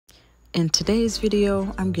In today's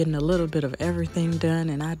video, I'm getting a little bit of everything done,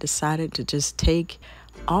 and I decided to just take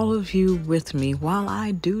all of you with me while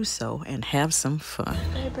I do so and have some fun.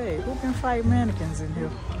 Hey babe, who can fight mannequins in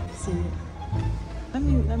here? See, let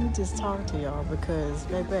me just talk to y'all because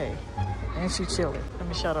baby, ain't she chilling? Let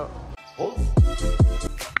me shut up.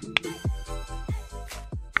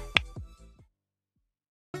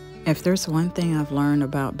 If there's one thing I've learned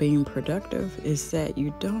about being productive, is that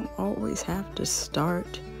you don't always have to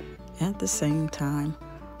start at the same time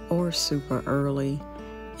or super early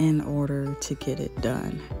in order to get it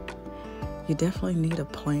done. You definitely need a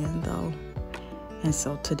plan though, and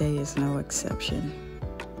so today is no exception.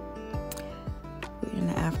 We're in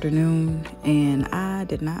the afternoon, and I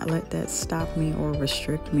did not let that stop me or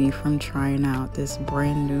restrict me from trying out this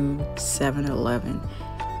brand new 7-Eleven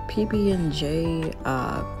PB&J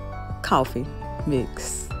coffee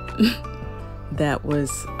mix that was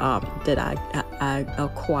that I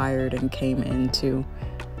acquired and came into.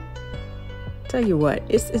 Tell you what,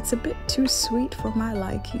 it's a bit too sweet for my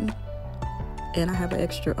liking, and I have an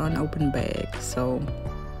extra unopened bag, so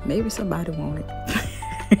maybe somebody want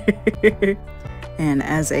it. And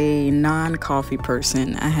as a non-coffee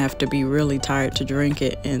person, I have to be really tired to drink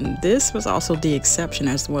it, and this was also the exception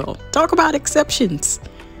as well. Talk about exceptions.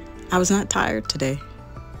 I was not tired today.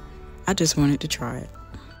 I just wanted to try it.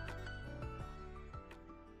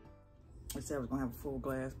 I said I was gonna have a full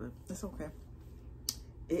glass, but it's okay.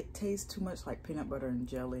 It tastes too much like peanut butter and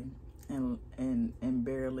jelly, and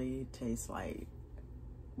barely tastes like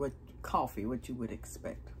what you would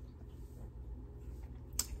expect.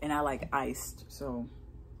 And I like iced, so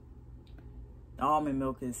almond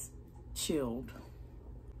milk is chilled.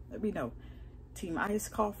 Let me know, team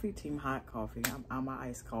iced coffee, team hot coffee. I'm an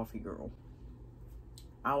iced coffee girl.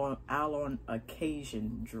 I'll on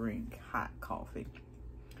occasion drink hot coffee,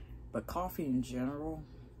 but coffee in general,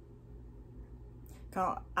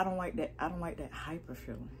 I don't like that hyper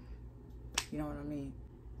feeling. You know what I mean?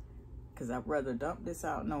 Because I'd rather dump this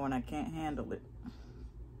out knowing I can't handle it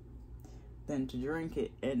than to drink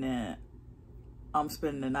it and then I'm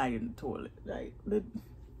spending the night in the toilet. Like, the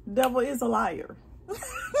devil is a liar.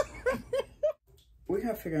 We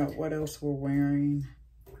gotta figure out what else we're wearing,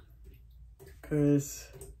 because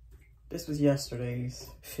this was yesterday's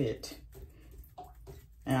fit.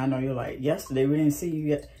 And I know you're like, yesterday we didn't see you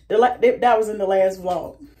yet. That was in the last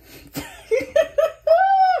vlog.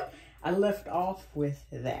 I left off with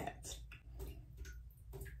that.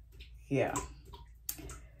 Yeah.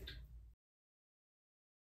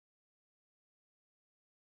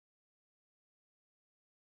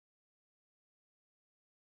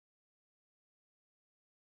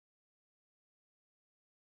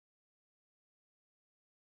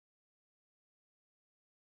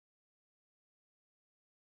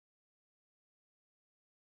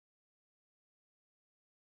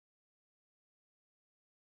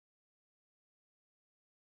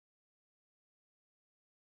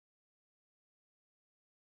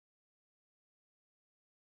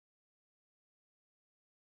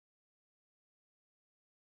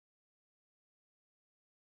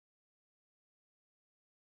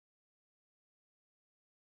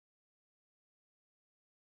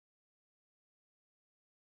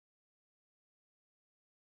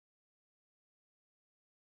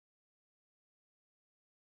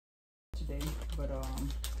 Today, but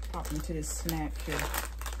popped into this snack here.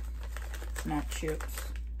 Snack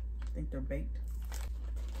chips. I think they're baked.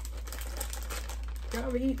 Y'all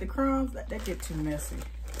ever eat the crumbs? That get too messy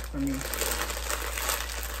for me.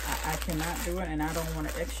 I cannot do it, and I don't want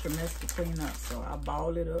an extra mess to clean up, so I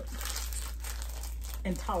ball it up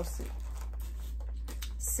and toss it.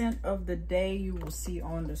 Scent of the day you will see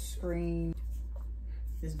on the screen.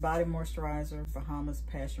 This body moisturizer, Bahamas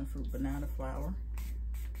Passion Fruit Banana Flower.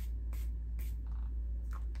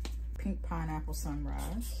 Pink Pineapple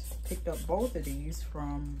Sunrise. Picked up both of these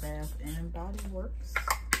from Bath and Body Works.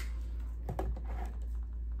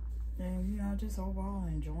 And, you know, just overall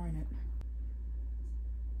enjoying it.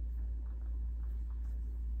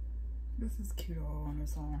 This is cute all on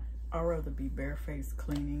its own. I'd rather be barefaced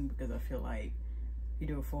cleaning because I feel like you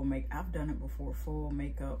do a full I've done it before, full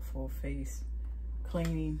makeup, full face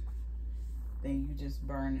cleaning. Then you just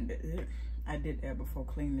burn it. I did that before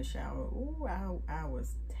cleaning the shower. Ooh, I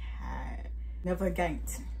was tired. Never again.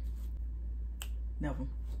 Never.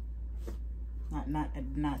 Not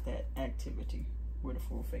that activity with a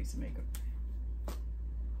full face of makeup.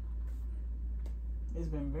 It's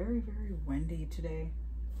been very, very windy today.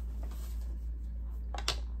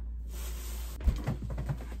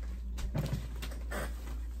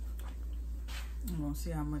 I'm gonna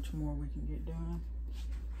see how much more we can get done.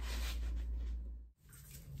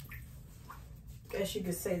 Guess you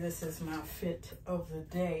could say this is my fit of the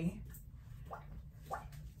day.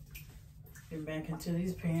 Getting back into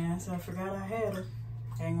these pants. I forgot I had them.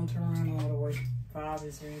 I ain't gonna turn around all the way for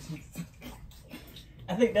obvious reasons.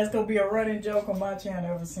 I think that's gonna be a running joke on my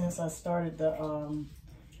channel ever since I started the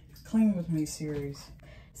Clean With Me series.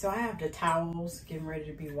 So I have the towels getting ready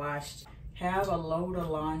to be washed. Have a load of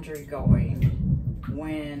laundry going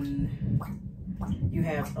when you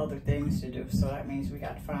have other things to do. So that means we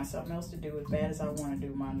got to find something else to do. As bad as I want to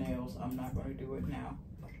do my nails, I'm not going to do it now.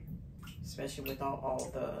 Especially with all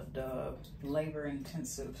the labor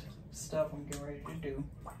intensive stuff I'm getting ready to do.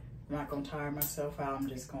 I'm not going to tire myself out. I'm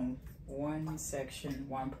just going one section,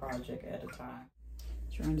 one project at a time.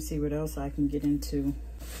 Trying to see what else I can get into.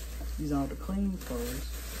 These are the clean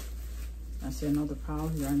clothes. I see another pile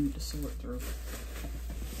here I need to sort through.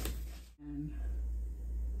 And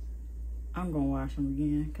I'm gonna wash them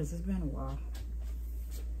again because it's been a while.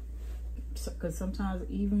 Because sometimes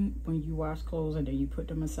even when you wash clothes and then you put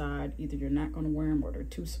them aside, either you're not gonna wear them or they're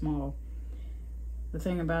too small. The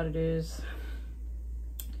thing about it is,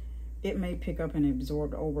 it may pick up and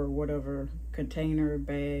absorb over whatever container,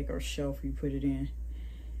 bag, or shelf you put it in.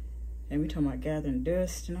 And we talking about gathering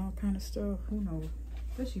dust and all kind of stuff. Who knows?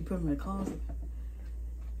 Especially put them in the closet.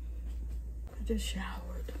 I just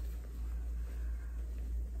showered.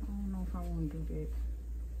 I don't know if I want to do that.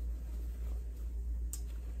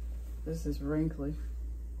 This is wrinkly.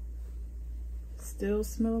 Still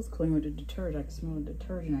smells clean with the detergent. I can smell the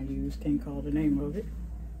detergent I use. Can't call the name of it.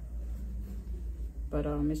 But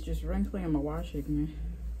it's just wrinkly. I'm gonna wash it again.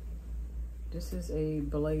 This is a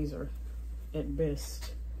blazer at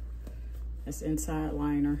best. It's inside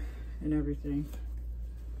liner and everything.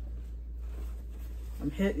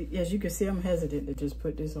 As you can see, I'm hesitant to just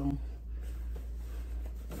put this on.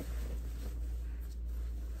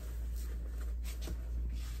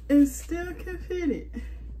 And still can fit it.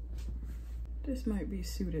 This might be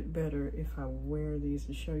suited better if I wear these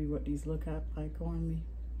to show you what these look like on me.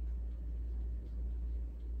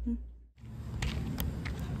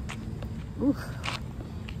 Oof.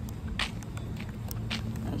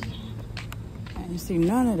 And you see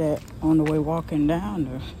none of that on the way walking down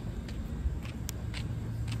there.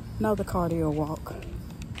 Another cardio walk.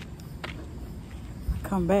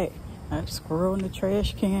 Come back. I squirrel in the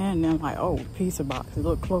trash can and I'm like, oh, pizza box.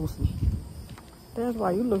 Look closely. That's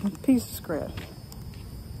why you looking for piece of scrap.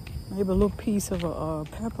 Maybe a little piece of a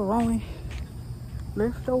pepperoni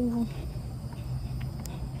left over.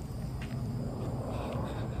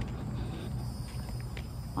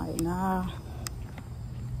 Like, nah.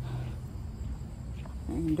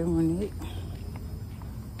 Ain't doing it.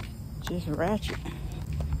 Just ratchet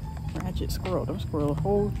squirrel. Them squirrel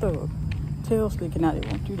whole thug. Tail sticking out. They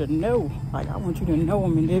want you to know. Like, I want you to know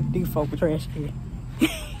I'm in these folk trash can.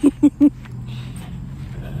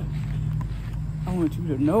 I want you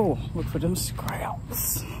to know. Look for them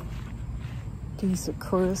scraps. Piece of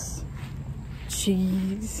crust,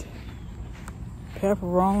 cheese,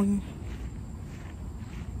 pepperoni.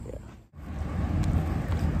 Yeah.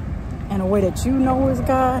 And a way that you know is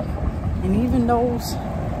God, and even those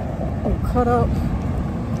who cut up,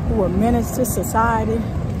 who are menace to society,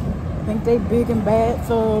 think they big and bad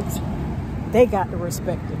thugs, they got to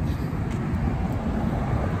respect it.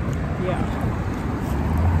 Yeah.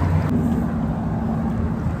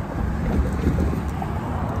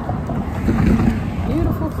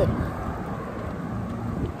 Beautiful thing.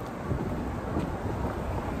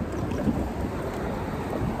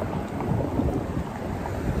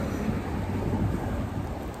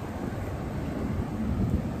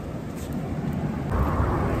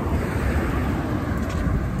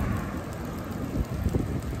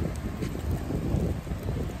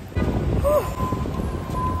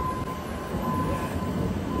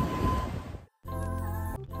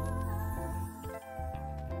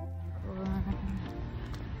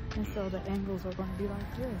 And so the angles are going to be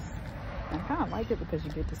like this. I kind of like it because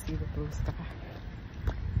you get to see the blue sky.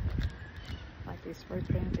 Like they spray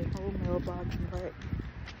painted the whole mailbox in black.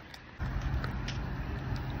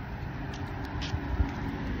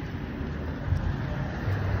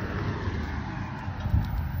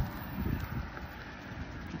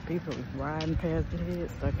 People riding past their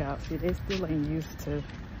heads stuck out. See, they still ain't used to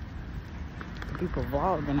people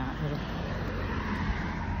vlogging out here.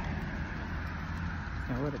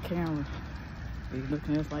 And with a camera, they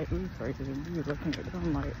looking at us like we crazy, and we looking at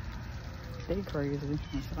them like they crazy,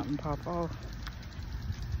 and something pop off,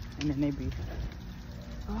 and then they be,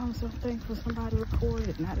 oh, I'm so thankful somebody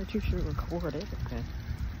recorded. Not that you should record everything.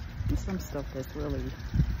 And some stuff that's really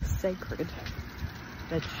sacred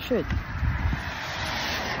that should,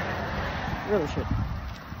 really should.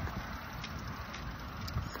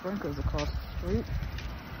 sprinklers across the street.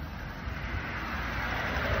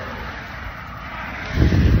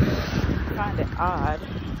 I find it odd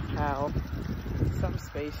how some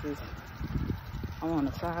spaces are on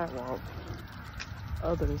the sidewalk,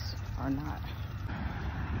 others are not.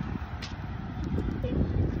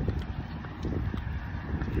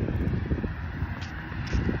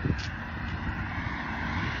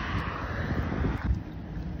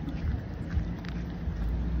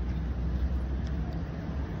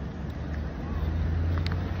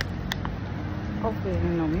 Hopefully there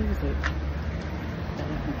ain't no music that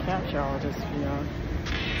I can capture all this for y'all.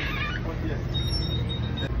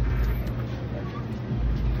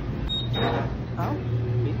 Oh,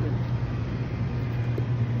 beer.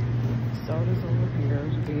 Sodas over here,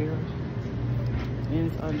 beer,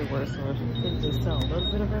 men's underwear, so they just sell a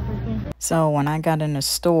little bit of everything. So when I got in the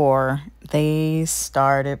store, they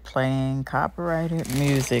started playing copyrighted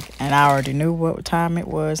music, and I already knew what time it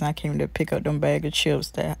was, and I came to pick up them bag of chips,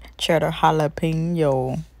 that cheddar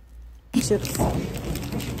jalapeno chips.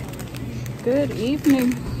 Good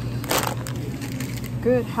evening.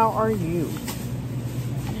 Good, how are you?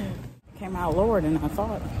 Came out lower than I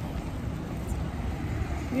thought.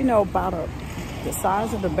 You know, about the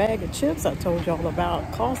size of the bag of chips I told y'all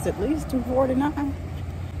about cost at least $2.49. I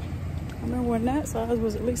remember when that size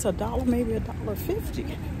was at least $1, maybe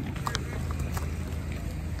 $1.50.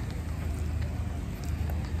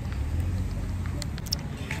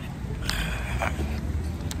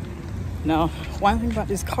 Now, one thing about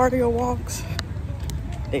these cardio walks,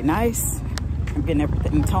 they nice. I'm getting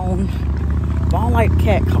everything toned. But I don't like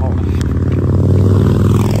cat calling.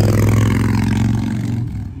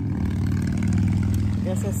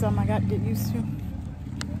 Guess that's something I got to get used to.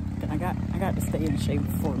 I got to stay in shape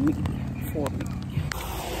for me.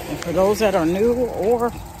 And for those that are new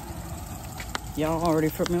or y'all already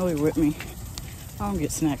familiar with me, I don't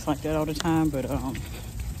get snacks like that all the time, but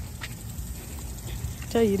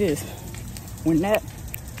tell you this, when that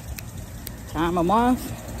time of month,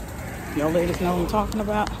 y'all ladies know what I'm talking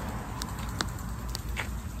about,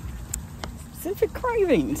 specific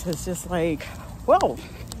cravings, it's just like, whoa.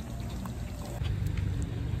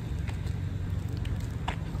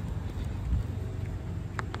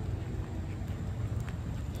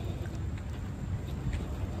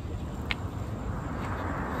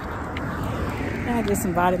 I get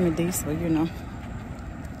some vitamin D, so you know,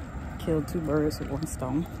 kill two birds with one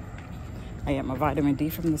stone. I get my vitamin D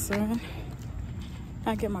from the sun.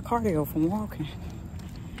 I get my cardio from walking.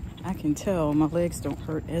 I can tell my legs don't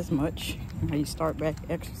hurt as much when you start back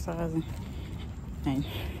exercising and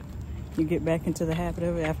you get back into the habit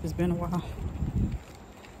of it after it's been a while.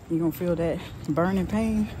 You're gonna feel that burning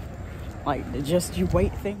pain, like the just you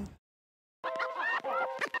wait thing.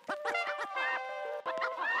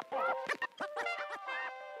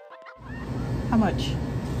 How much?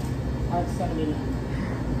 $79.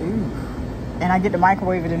 Ooh. And I get to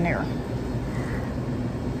microwave it in there.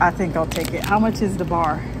 I think I'll take it. How much is the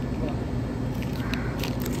bar?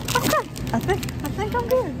 Okay. I think I'm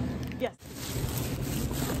good. Yes.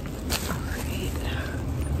 All right.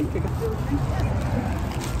 I think I got everything.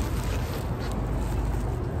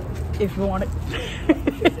 If you want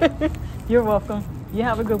it. You're welcome. You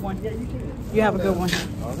have a good one. Yeah, you too. You have a good one.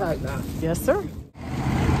 All right now. Yes, sir.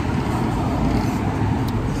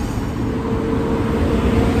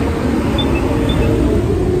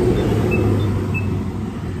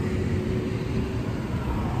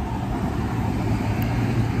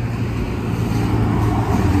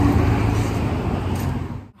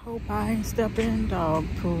 I ain't step in dog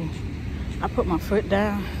poo. I put my foot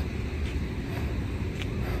down.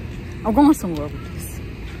 I'm going somewhere with this.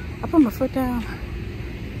 I put my foot down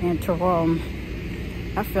and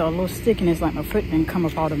I felt a little stickiness, like my foot didn't come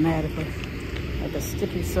up automatically. Like a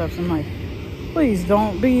sticky substance. I'm like, please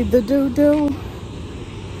don't be the doo-doo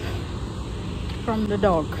from the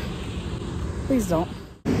dog. Please don't.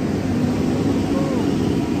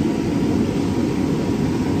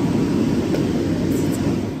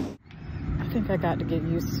 I got to get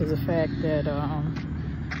used to the fact that now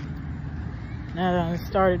that I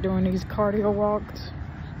started doing these cardio walks,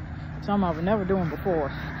 some I was never doing before.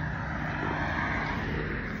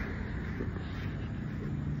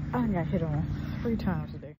 I got hit on 3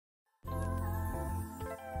 times a day.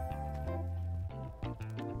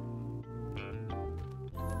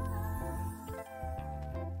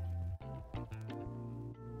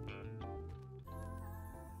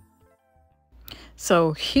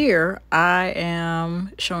 So here I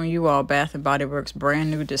am showing you all Bath & Body Works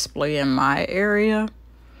brand new display in my area.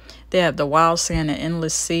 They have the Wild Sand and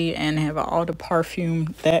Endless Sea, and they have all the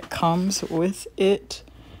perfume that comes with it.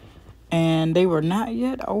 and they were not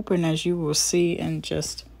yet open, as you will see in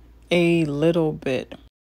just a little bit.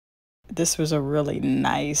 This was a really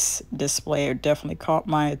nice display. It definitely caught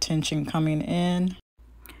my attention coming in.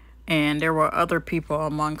 And there were other people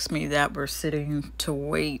amongst me that were sitting to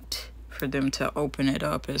wait for them to open it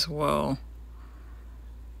up as well.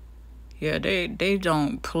 Yeah, they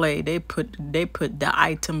don't play. They put the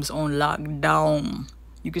items on lockdown.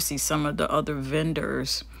 You can see some of the other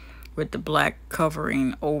vendors with the black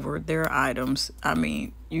covering over their items. I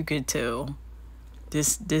mean, you could tell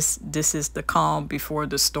this is the calm before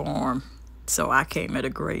the storm. So I came at a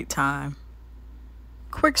great time.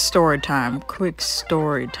 Quick story time.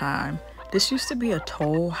 This used to be a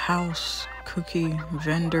Toll House cookie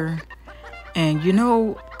vendor. And you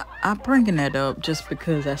know, I'm bringing that up just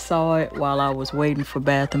because I saw it while I was waiting for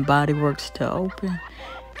Bath and Body Works to open.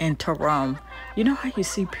 And Tarum, you know how you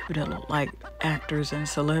see people that look like actors and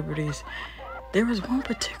celebrities? There was one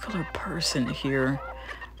particular person here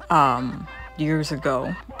years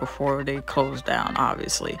ago, before they closed down,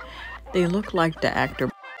 obviously. They looked like the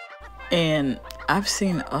actor. And I've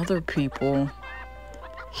seen other people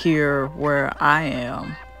here where I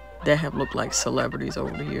am that have looked like celebrities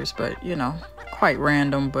over the years, but you know, quite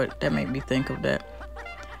random, but that made me think of that.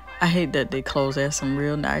 I hate that they closed. They had some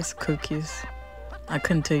real nice cookies. I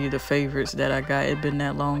couldn't tell you the favorites that I got. It'd been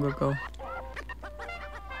that long ago.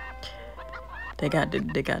 They got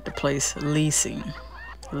the place leasing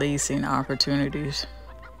opportunities.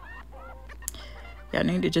 Y'all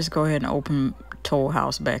need to just go ahead and open Toll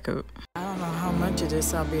House back up. I don't know how much of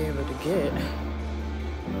this I'll be able to get,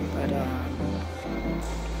 but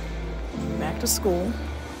back to school.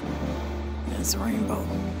 It's rainbow.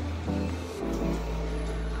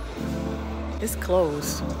 It's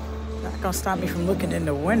closed. Not gonna stop me from looking in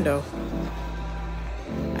the window.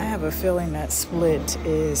 I have a feeling that split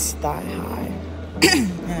is thigh high.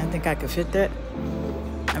 And I think I could fit that.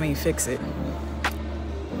 I mean, fix it.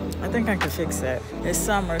 I think I could fix that. It's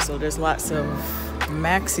summer, so there's lots of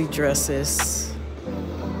maxi dresses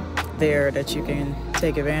there that you can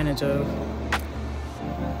take advantage of.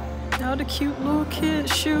 Now the cute little kid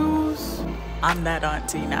shoes. I'm that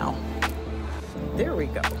auntie now. There we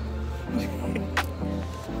go.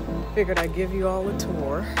 Figured I'd give you all a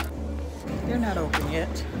tour. They're not open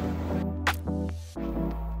yet.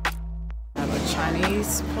 I have a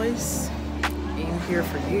Chinese place. Been here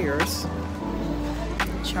for years.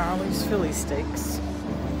 Charlie's Philly Steaks.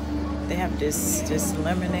 They have this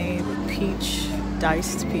lemonade with peach,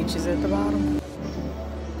 diced peaches at the bottom.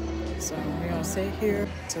 So we're gonna sit here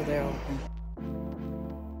till they're open.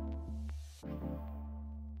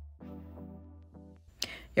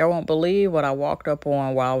 Y'all won't believe what I walked up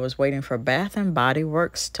on while I was waiting for Bath and Body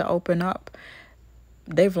Works to open up.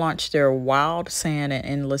 They've launched their Wild Sand and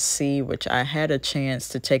Endless Sea, which I had a chance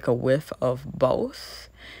to take a whiff of both.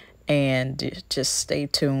 And just stay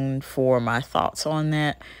tuned for my thoughts on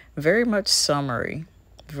that. Very much summery,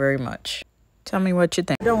 very much. Tell me what you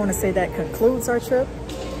think. I don't want to say that concludes our trip,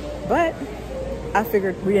 but I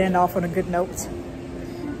figured we end off on a good note.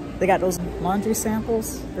 They got those laundry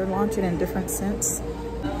samples. They're launching in different scents.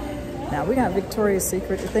 Now we got Victoria's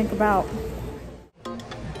Secret to think about.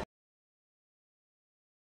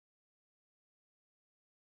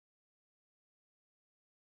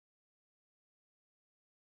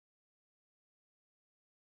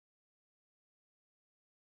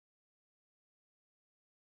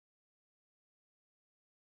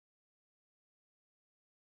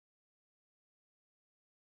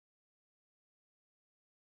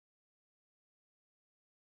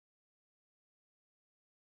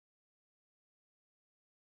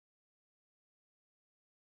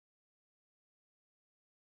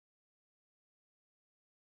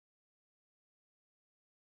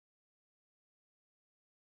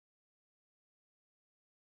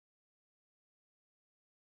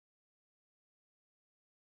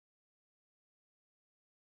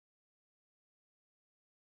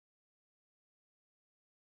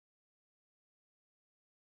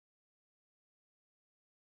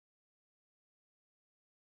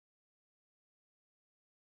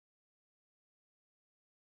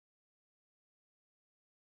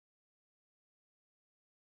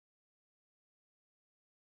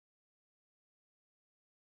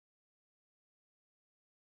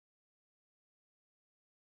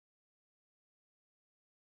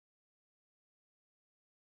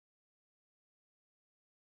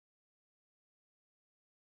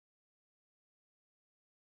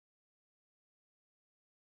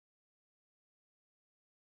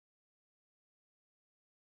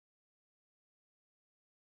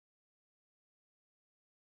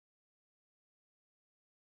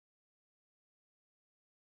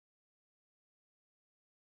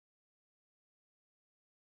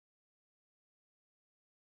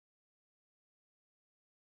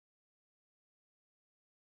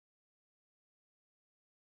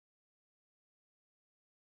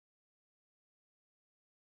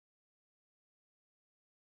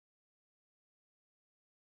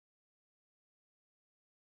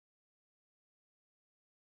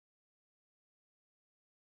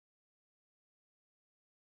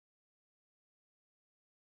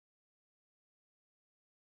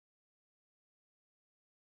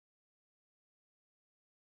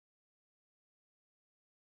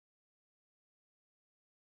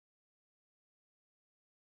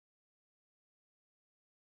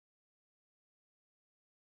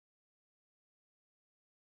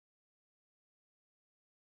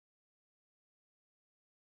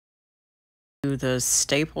 to the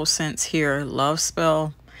staple scents here, Love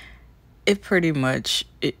Spell. It pretty much,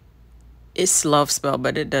 it's Love Spell,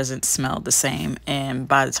 but it doesn't smell the same. And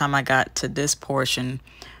by the time I got to this portion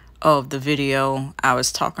of the video, I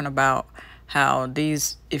was talking about how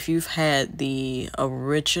these, if you've had the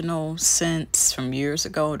original scents from years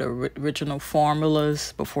ago, the original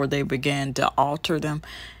formulas before they began to alter them,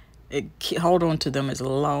 hold on to them as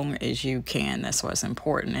long as you can. That's why it's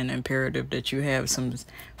important and imperative that you have some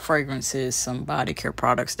fragrances, some body care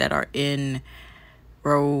products that are in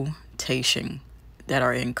rotation, that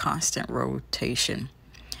are in constant rotation.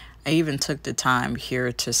 I even took the time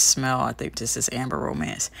here to smell, I think this is Amber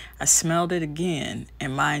Romance. I smelled it again,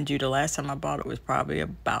 and mind you, the last time I bought it was probably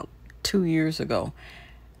about 2 years ago.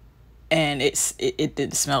 And it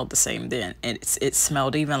didn't smell the same then. It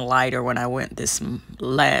smelled even lighter when I went this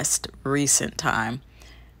last recent time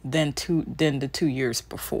than the 2 years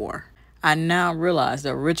before. I now realize the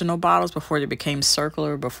original bottles, before they became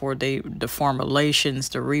circular, before the formulations,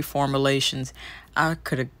 the reformulations, I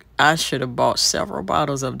should have bought several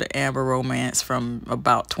bottles of the Amber Romance from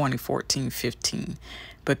about 2014-15,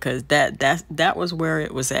 because that was where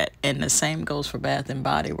it was at. And the same goes for Bath and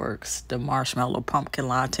Body Works, the Marshmallow Pumpkin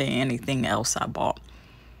Latte, anything else I bought.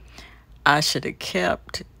 I should have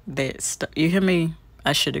kept that stuff. You hear me?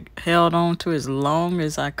 I should have held on to as long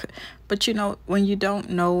as I could. But you know, when you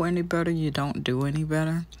don't know any better, you don't do any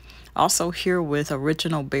better. Also here with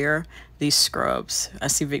Original Bear, these scrubs. I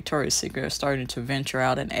see Victoria's Secret are starting to venture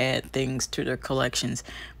out and add things to their collections,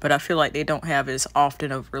 but I feel like they don't have as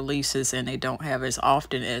often of releases, and they don't have as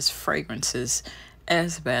often as fragrances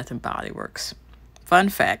as Bath and Body Works. Fun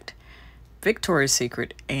fact, Victoria's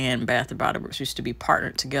Secret and Bath and Body Works used to be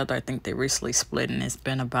partnered together. I think they recently split, and it's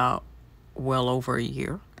been about well over a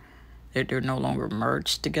year. They're no longer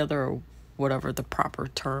merged together, or whatever the proper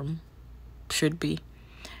term should be.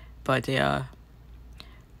 But yeah,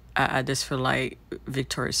 I just feel like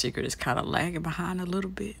Victoria's Secret is kind of lagging behind a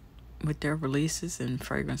little bit with their releases and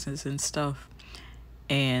fragrances and stuff.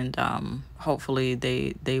 And hopefully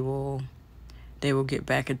they will get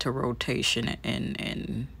back into rotation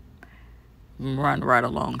and run right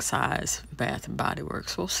alongside Bath and Body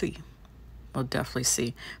Works. We'll see. We'll definitely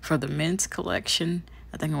see. For the men's collection,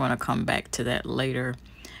 I think I want to come back to that later.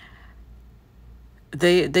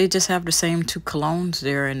 They just have the same two colognes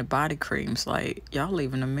there and the body creams. Like, y'all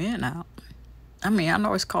leaving the men out. I mean, I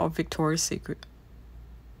know it's called Victoria's Secret.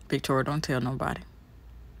 Victoria, don't tell nobody.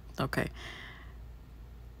 Okay.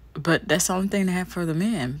 But that's the only thing they have for the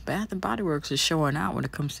men. Bath and Body Works is showing out when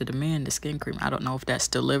it comes to the men, the skin cream. I don't know if that's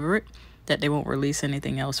deliberate, that they won't release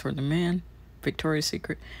anything else for the men, Victoria's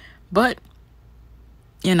Secret. But,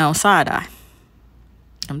 you know, side eye.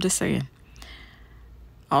 I'm just saying.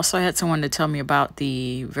 Also, I had someone to tell me about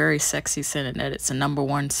the Very Sexy scent, and that it's a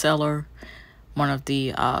 #1 seller. One of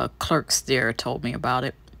the clerks there told me about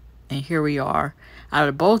it. And here we are. Out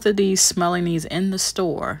of both of these, smelling these in the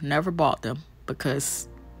store, never bought them because,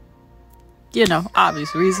 you know,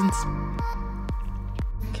 obvious reasons.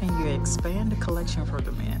 Can you expand the collection for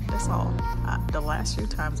the men? That's all. The last few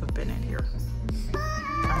times I've been in here,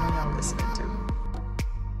 I know y'all listening to.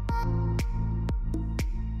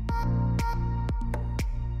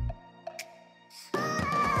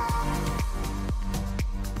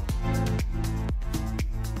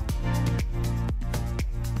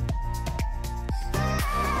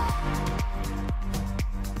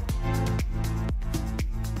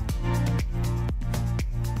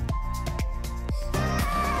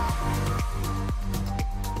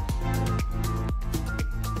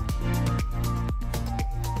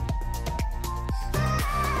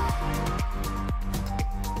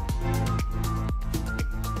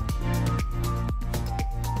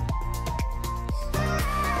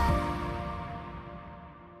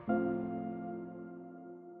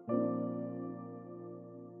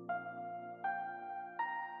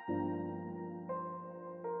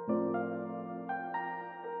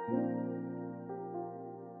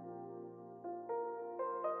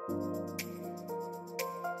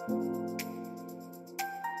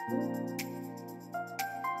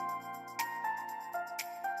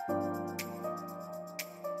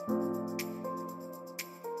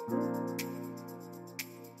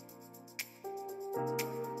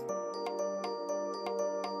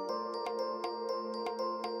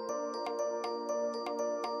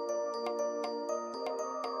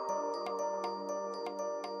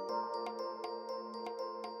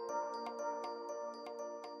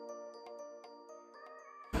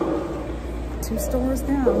 Two stores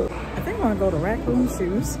down. I think I'm gonna go to Raccoon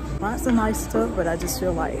Shoes. Lots of nice stuff, but I just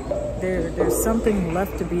feel like there's something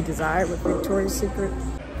left to be desired with Victoria's Secret.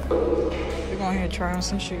 We're going here and try on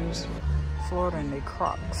some shoes. Florida and they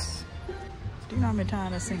Crocs. Do you know how many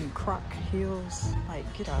times I've seen Croc heels? Like,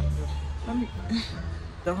 get out of here. Let me,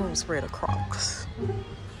 the whole spread of Crocs.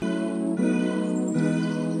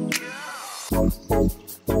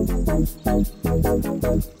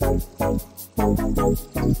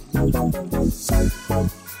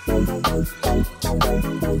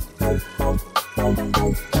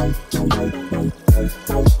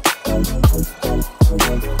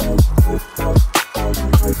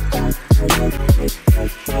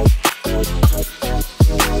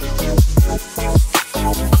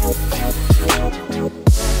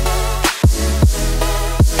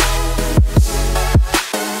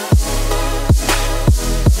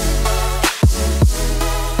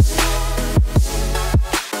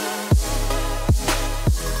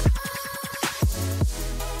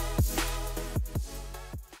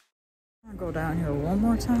 Go down here one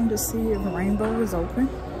more time to see if Rainbow is open.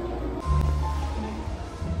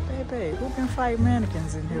 Baby, who can fight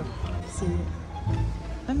mannequins in here? See,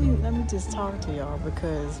 let me just talk to y'all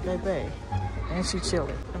because baby, and she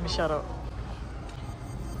chilling. Let me shut up.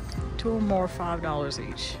 2 or more, $5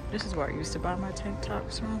 each. This is where I used to buy my tank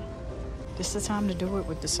tops from. This is the time to do it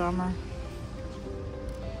with the summer.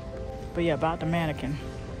 But yeah, about the mannequin.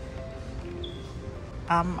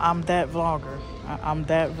 I'm that vlogger. I'm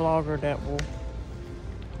that vlogger that will,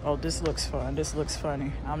 oh, this looks fun. This looks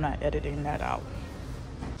funny. I'm not editing that out.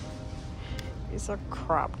 These are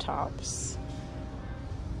crop tops.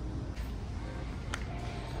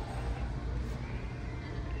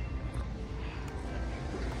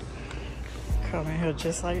 Come in here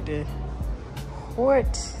just like this.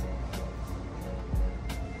 What?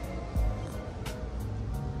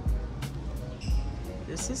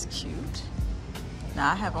 This is cute.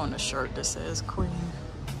 Now I have on a shirt that says Queen.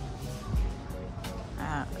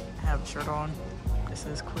 I have a shirt on that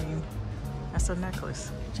says Queen. That's a necklace.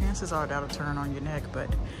 Chances are that'll turn on your neck, but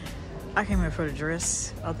I came in for the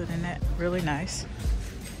dress. Other than that, really nice.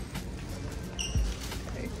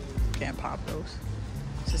 Okay. Can't pop those.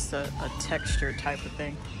 It's just a texture type of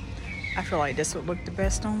thing. I feel like this would look the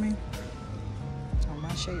best on me. On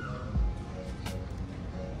my shape.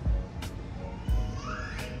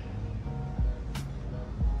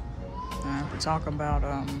 Talking about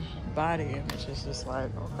body image, it's just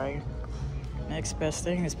like, okay, next best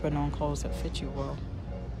thing is putting on clothes that fit you well.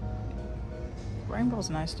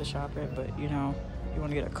 Rainbow's nice to shop at, but you know, you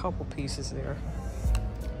want to get a couple pieces there,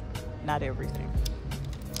 not everything.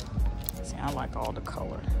 See, I like all the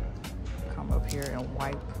color. Come up here and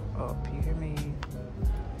wipe up, you hear me?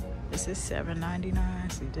 This is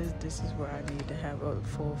 $7.99. See, this is where I need to have a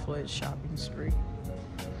full-fledged shopping spree.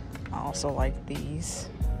 I also like these.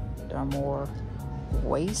 Are more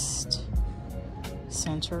waist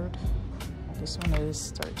centered. This one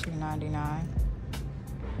is $13.99.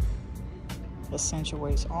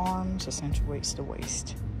 Accentuates arms, accentuates the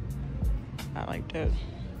waist. I like that.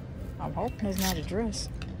 I'm hoping it's not a dress,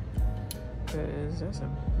 because that's a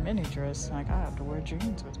mini dress. Like, I have to wear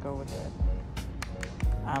jeans to go with that.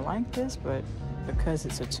 I like this, but because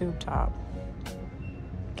it's a tube top,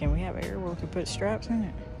 can we have air where we can put straps in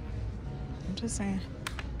it? I'm just saying.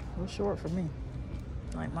 A little short for me.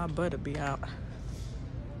 Like, my butt would be out.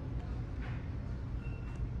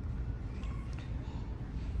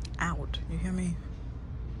 Out, you hear me?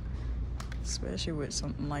 Especially with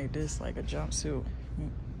something like this, like a jumpsuit.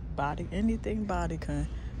 Body, anything body can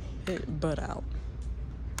hit butt out.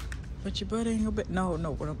 But your butt ain't gonna be, no,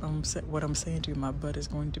 what I'm saying to you, my butt is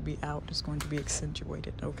going to be out. It's going to be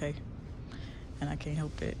accentuated, okay? And I can't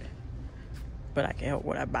help it. But I can help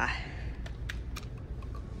what I buy.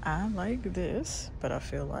 I like this, but I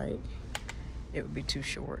feel like it would be too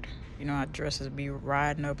short. You know how dresses be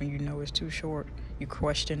riding up and you know it's too short? You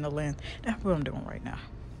question the length. That's what I'm doing right now.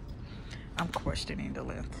 I'm questioning the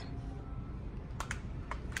length.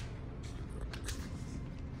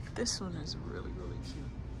 This one is really, really cute.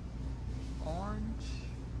 Orange,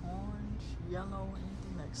 yellow,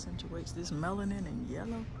 anything that accentuates this melanin and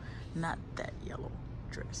yellow. Not that yellow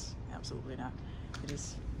dress. Absolutely not. It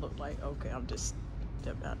just looked like, okay, I'm just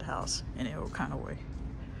stepped out the house in an old kind of way.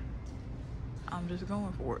 I'm just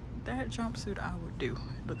going for it. That jumpsuit I would do.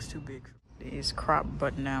 It looks too big. These crop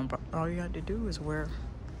button down, but all you have to do is wear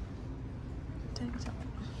a tank top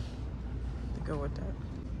to go with that.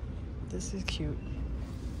 This is cute.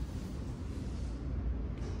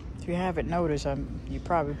 If you haven't noticed, you're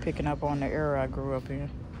probably picking up on the era I grew up in.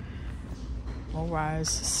 Low-rise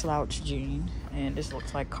slouch jean, and this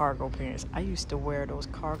looks like cargo pants. I used to wear those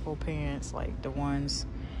cargo pants, like the ones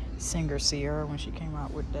singer Sierra when she came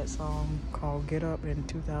out with that song called Get Up in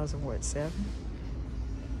 2007.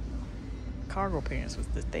 cargo pants was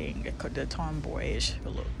the thing, the tomboyish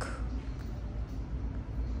look.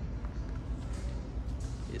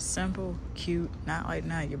 It's simple, cute, not like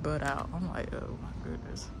now your butt out. I'm like, oh my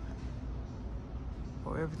goodness.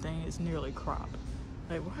 Or everything is nearly cropped.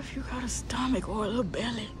 Like, what if you got a stomach or a little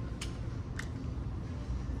belly?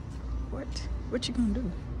 What you gonna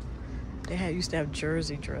do? They used to have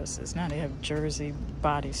jersey dresses. Now they have jersey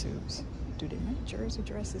bodysuits. Do they make jersey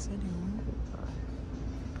dresses anymore?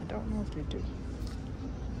 I don't know if they do.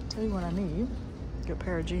 Tell you what I need. Good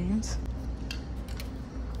pair of jeans.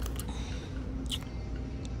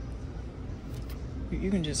 You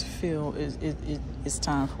can just feel it's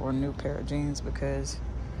time for a new pair of jeans, because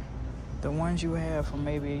the ones you have for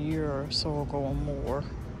maybe a year or so ago or more,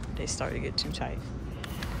 they start to get too tight.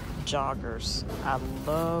 Joggers. I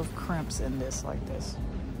love crimps in this like this.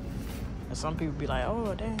 And some people be like,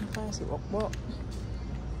 oh, dang, classy. Well,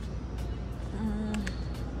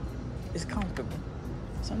 it's comfortable.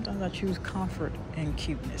 Sometimes I choose comfort and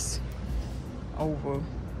cuteness over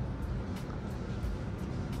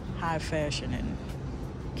high fashion and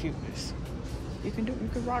cuteness. You can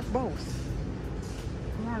rock both.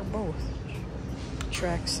 You can rock both.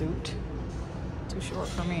 Tracksuit. Too short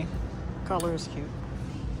for me. Color is cute.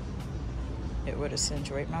 It would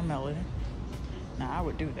accentuate my melanin. Now I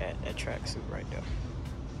would do that tracksuit right there.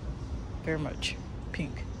 Very much.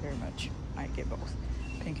 Pink. Very much. Might get both.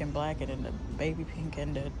 Pink and black, and then the baby pink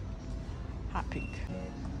and the hot pink.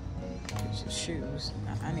 Here's the shoes.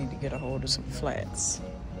 Now, I need to get a hold of some flats.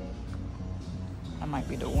 That might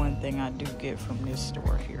be the one thing I do get from this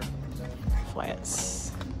store here.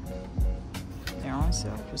 Flats. They're on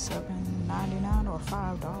sale for $7.99 or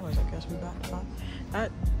 $5. I guess we about to buy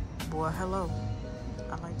that. Boy, hello.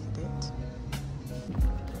 I like that.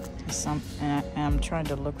 And I'm trying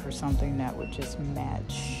to look for something that would just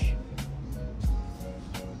match,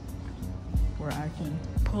 where I can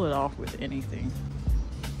pull it off with anything.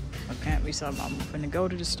 It can't be something I'm gonna go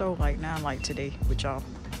to the store like now, like today with y'all.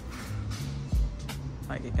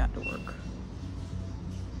 Like it got to work.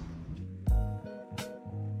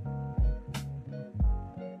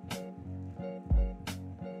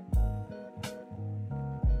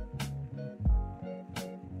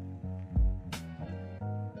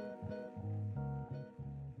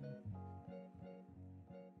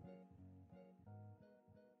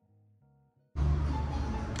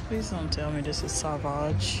 Please don't tell me this is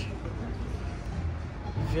Savage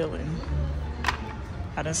Villain.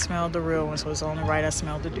 I done smelled the real one, so it's only right I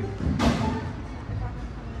smelled the dupe.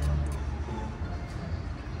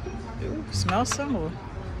 Ooh, smells similar.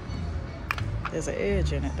 There's an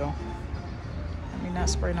edge in it though. Let me not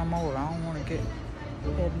spray no more. I don't want to get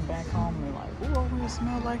heading back home and like, ooh, I want to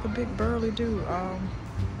smell like a big burly dude. I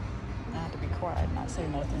have to be quiet and not say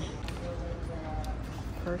nothing.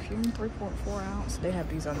 Perfume, 3.4 ounce. They have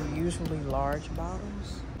these unusually large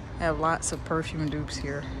bottles. They have lots of perfume dupes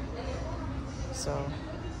here. So,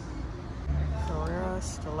 Carrera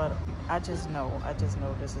Stiletto. I just know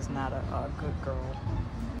this is not a good girl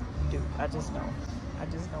dupe. I just know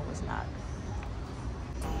it's not.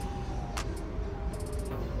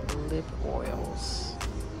 Lip oils.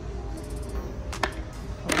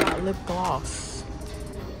 What about lip gloss?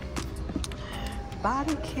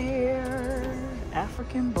 Bodycare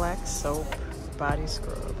African Black Soap Body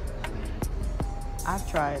Scrub. I've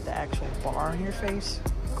tried the actual bar on your face.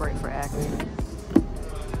 Great for acne.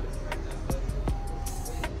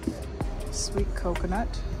 Sweet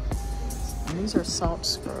coconut. And these are salt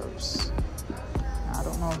scrubs. Now, I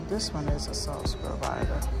don't know if this one is a salt scrub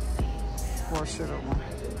either, or a sugar one.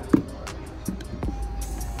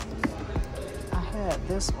 I had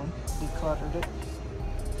this one, decluttered it.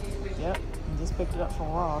 Yep, and just picked it up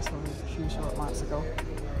from Ross a few short months ago.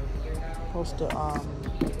 Supposed to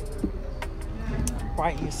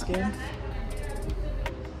whiten your skin.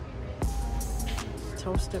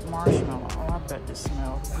 Toasted marshmallow. Oh, I bet this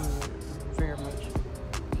smells good. Very much.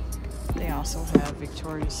 They also have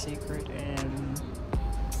Victoria's Secret and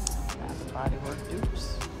Bath and Body Works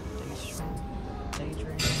dupes.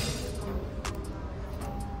 Daydream.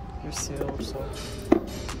 They're sealed, so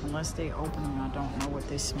unless they open them, I don't know what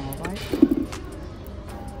they smell like.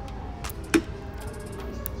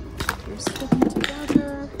 They're sticking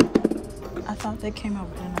together. I thought they came out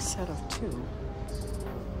in a set of 2.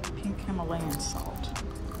 Pink Himalayan salt.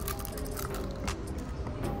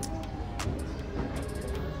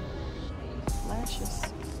 Lashes.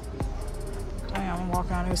 Damn, I'm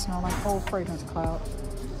walking out here smelling like whole fragrance cloud.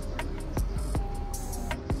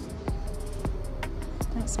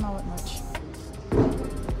 Didn't smell it much.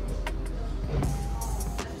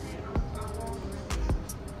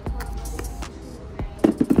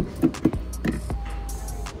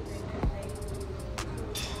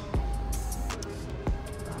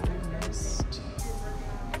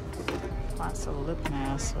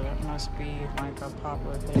 so that must be like a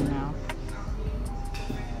popular thing now.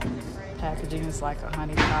 Packaging is like a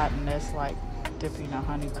honey pot, and that's like dipping a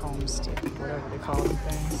honeycomb stick, whatever they call them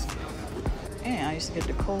things. And I used to get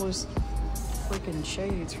the coolest freaking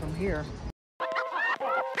shades from here.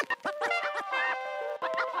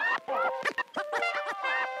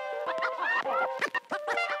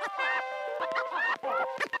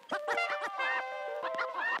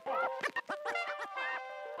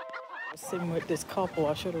 I was sitting with this couple,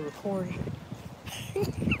 I should have recorded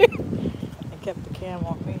and kept the cam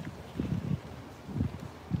on me.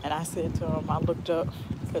 And I said to him, I looked up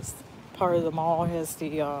because part of the mall has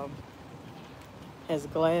the has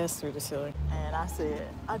glass through the ceiling, and I said,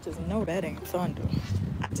 I just know that ain't thunder.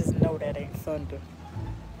 I just know that ain't thunder.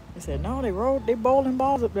 He said, no, they bowling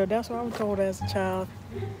balls up there. That's what I was told as a child.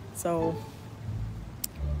 So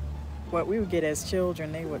what we would get as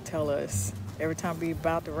children, they would tell us every time we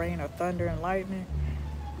about to rain or thunder and lightning,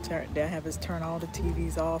 they'll have us turn all the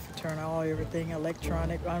TVs off, turn all everything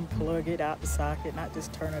electronic, unplug it out the socket, not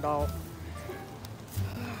just turn it off.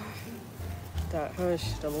 Thought,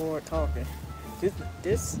 hush, the Lord talking.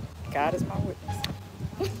 This God is my witness.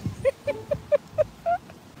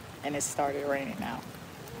 And it started raining now.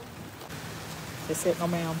 They said, no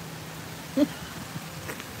ma'am.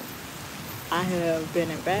 I have been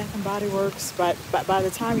in Bath and Body Works. By the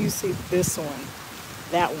time you see this one,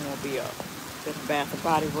 that one will be up. Been in Bath and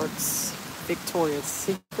Body Works, Victoria's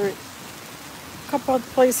Secret, a couple other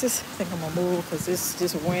places. I think I'm gonna move because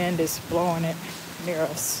this wind is blowing it near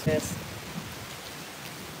us. Yes.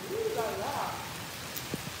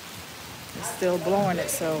 It's still blowing it,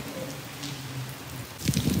 so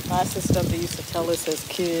lots of stuff they used to tell us as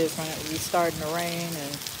kids when it was starting to rain,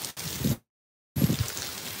 and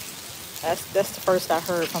that's the first I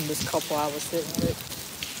heard from this couple I was sitting with.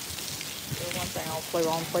 The one thing I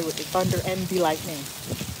don't play with the thunder and the lightning.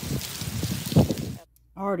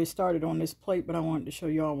 I already started on this plate, but I wanted to show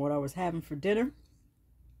y'all what I was having for dinner.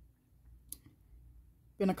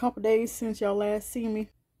 Been a couple days since y'all last seen me.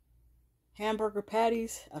 Hamburger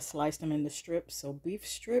patties, I sliced them into strips, so beef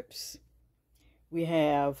strips. We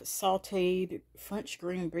have sauteed French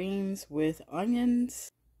green beans with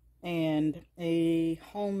onions and a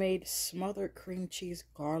homemade smothered cream cheese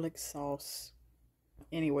garlic sauce.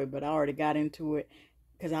 Anyway, but I already got into it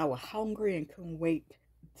because I was hungry and couldn't wait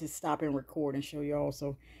to stop and record and show y'all.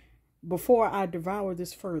 So before I devour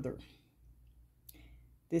this further,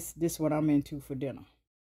 this is what I'm into for dinner.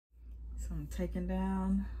 So I'm taking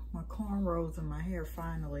down my cornrows in my hair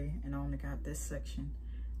finally, and I only got this section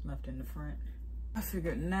left in the front. I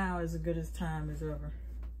figured now is as good as time as ever.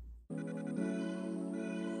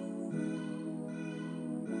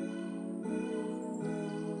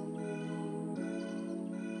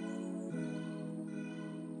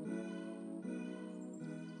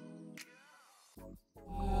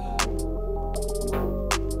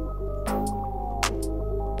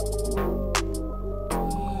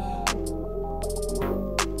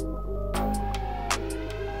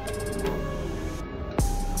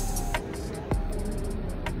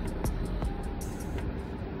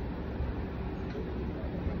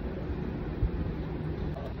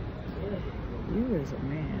 You as a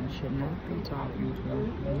man should not be talking to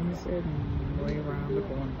when you're sitting way around the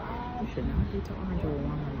corner. You should not be talking to a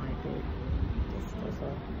woman like that. That's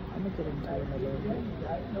all. I'm gonna get into it in a little bit.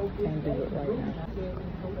 Can't do it right now.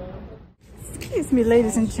 Excuse me,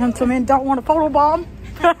 ladies and gentlemen. Don't want a photo bomb.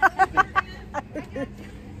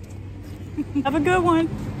 Have a good one.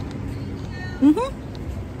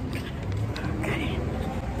 Okay.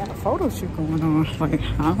 Got a photo shoot going on. Like,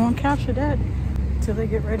 I don't want to capture that until they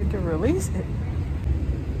get ready to release it.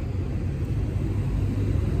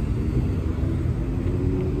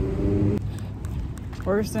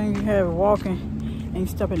 Worst thing you have walking and you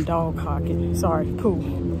step in dog pocket. Sorry,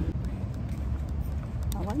 poo.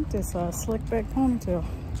 I like this slick back ponytail.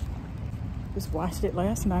 Just washed it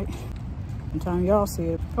last night. Sometime y'all see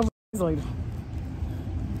it a couple days later.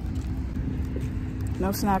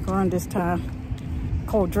 No snack run this time.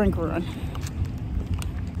 Cold drink run.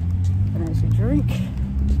 And as you drink,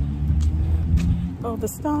 oh, the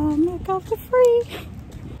stomach of the free.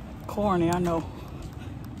 Corny, I know.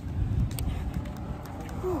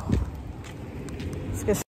 Whew. Let's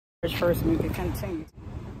get started first and we can continue.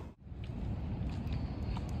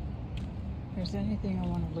 If there's anything I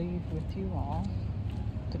want to leave with you all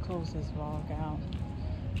to close this vlog out,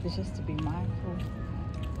 it's just to be mindful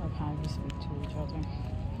of how you speak to each other.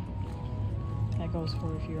 That goes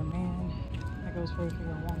for if you're a man, that goes for if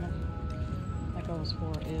you're a woman, that goes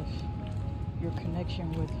for if your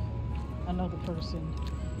connection with another person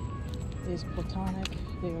is platonic,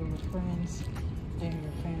 they are your friends, and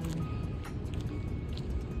your family.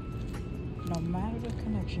 No matter the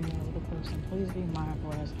connection you have with a person, please be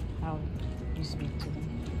mindful as how you speak to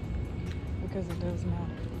them, because it does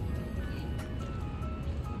matter.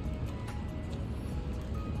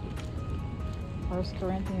 1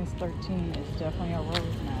 Corinthians 13 is definitely a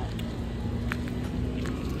roadmap.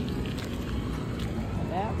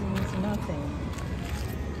 And that means nothing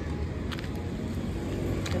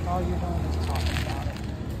if all you're doing is talking about it.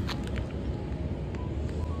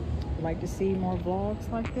 Like to see more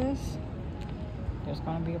vlogs like this? There's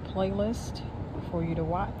going to be a playlist for you to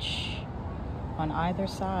watch on either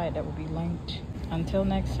side that will be linked. Until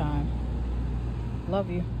next time, love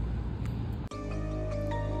you.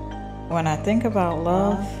 When I think about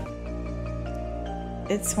love,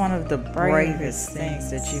 it's one of the bravest things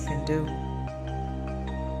that you can do.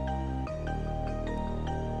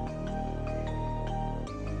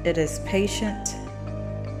 It is patient,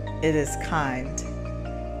 it is kind,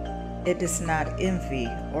 it does not envy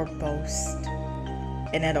or boast,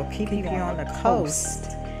 and it'll keep you on the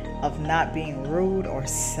coast of not being rude or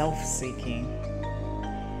self-seeking.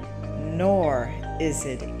 Nor is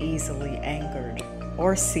it easily angered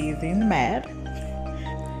or seething mad,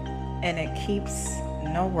 and it keeps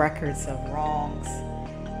no records of wrongs.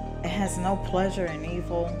 It has no pleasure in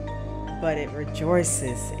evil, but it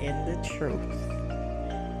rejoices in the truth.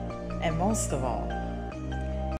 And most of all,